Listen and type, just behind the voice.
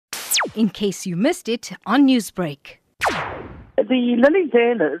in case you missed it on Newsbreak. The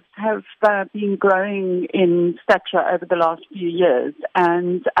Lilizelas have been growing in stature over the last few years,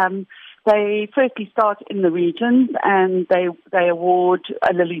 and they firstly start in the regions, and they award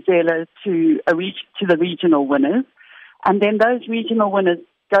a Lilizela to the regional winners, and then those regional winners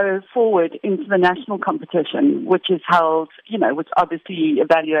go forward into the national competition, which is held, which obviously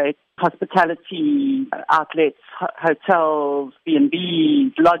evaluates hospitality outlets, hotels,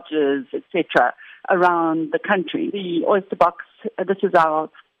 B&Bs, lodges, etc. around the country. The Oyster Box, this is our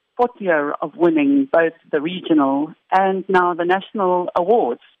fourth year of winning both the regional and now the national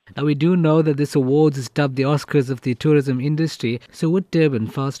awards. Now, we do know that this awards is dubbed the Oscars of the tourism industry. So with Durban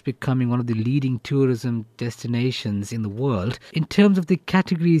fast becoming one of the leading tourism destinations in the world, in terms of the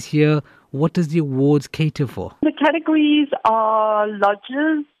categories here, what does the awards cater for? The categories are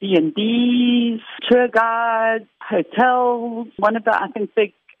lodges, B&Bs, tour guides, hotels. One of the,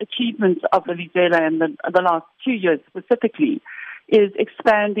 big achievements of Lilizela in the last 2 years specifically is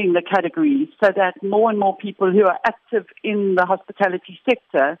expanding the categories so that more and more people who are active in the hospitality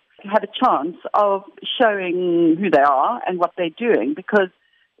sector have a chance of showing who they are and what they're doing, because,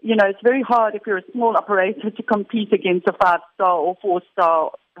 it's very hard if you're a small operator to compete against a 5-star or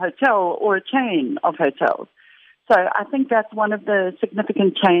 4-star hotel or a chain of hotels. So I think that's one of the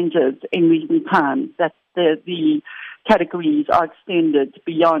significant changes in recent times, that the categories are extended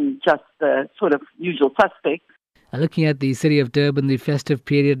beyond just the sort of usual suspects. Looking at the city of Durban, the festive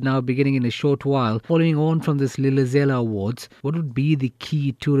period now beginning in a short while, following on from this Lilizela Awards, what would be the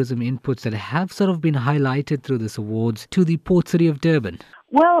key tourism inputs that have sort of been highlighted through this awards to the port city of Durban?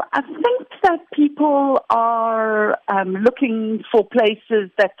 Well, I think that people are looking for places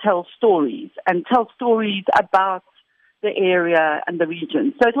that tell stories about the area and the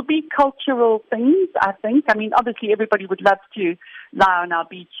region. So it'll be cultural things, I think. Obviously everybody would love to lie on our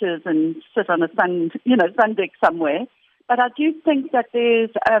beaches and sit on a sun deck somewhere. But I do think that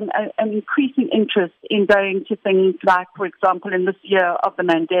there's an increasing interest in going to things like, for example, in this year of the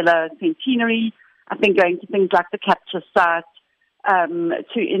Mandela Centenary, I think going to things like the capture site,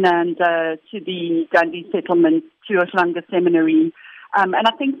 to Inanda, to the Gandhi settlement, to Umhlanga Seminary. And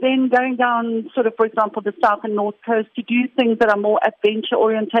I think then going down sort of, for example, the south and north coast to do things that are more adventure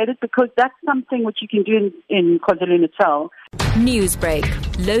orientated, because that's something which you can do in KwaZulu-Natal. Newsbreak,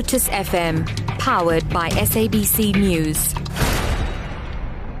 Lotus FM, powered by SABC News.